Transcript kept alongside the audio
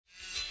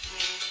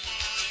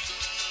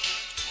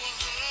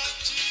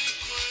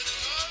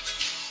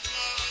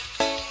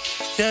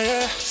Yeah,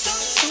 yeah.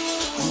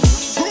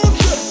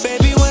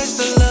 Baby, where's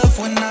the love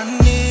when I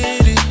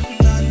need it?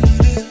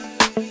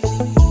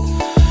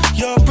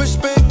 Your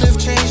perspective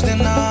changed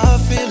and I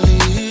feel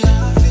it.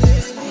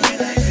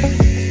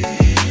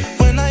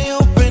 When I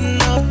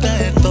open up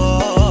that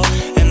door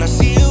and I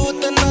see you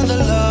with another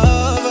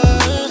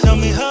lover, tell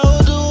me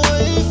how do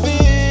I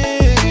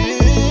feel?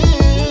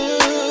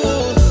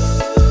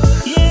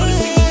 Yeah.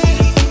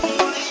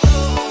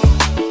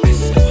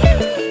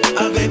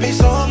 Baby,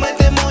 so I'm at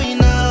the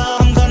moina.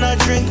 I'm gonna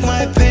drink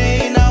my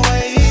pain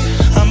away.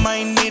 I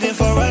might need it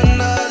for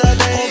another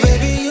day. Oh,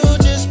 baby, you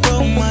just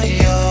broke my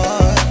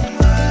heart.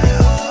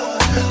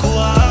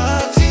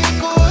 Kuati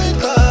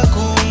kuita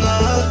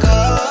kungaka.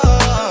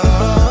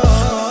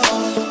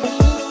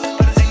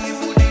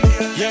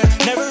 Yeah,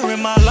 never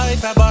in my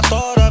life have I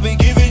thought I'd be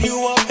giving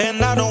you up,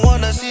 and I don't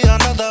wanna see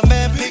another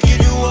man picking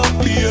you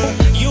up. Yeah,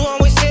 you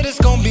always said it's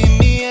gonna be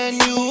me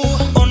and you.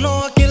 Oh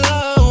no,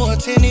 akila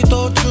wateni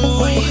totu.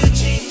 Why you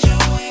change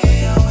your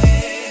way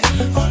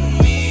on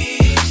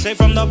me? Say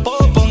from the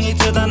bobongi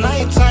to the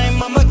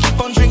nighttime, I'ma keep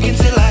on drinking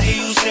till I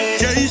hear you say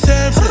Jay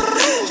Samson.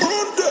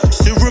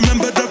 Still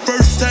remember the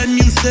first time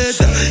you said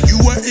you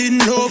were in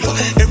love.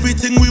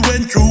 Everything we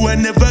went through, I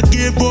never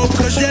gave up.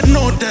 Cause you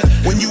know that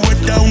when you were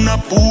down, I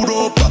pulled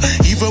up.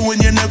 Even when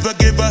you never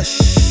gave a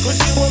shh. Cause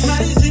you were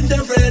my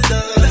Cinderella.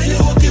 Now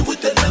you're walking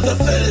with another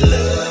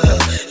fella.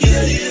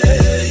 Yeah,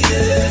 yeah,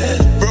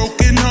 yeah.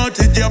 Broken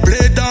hearted, you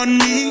played on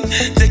me.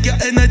 Take your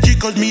energy,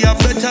 cause me a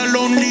better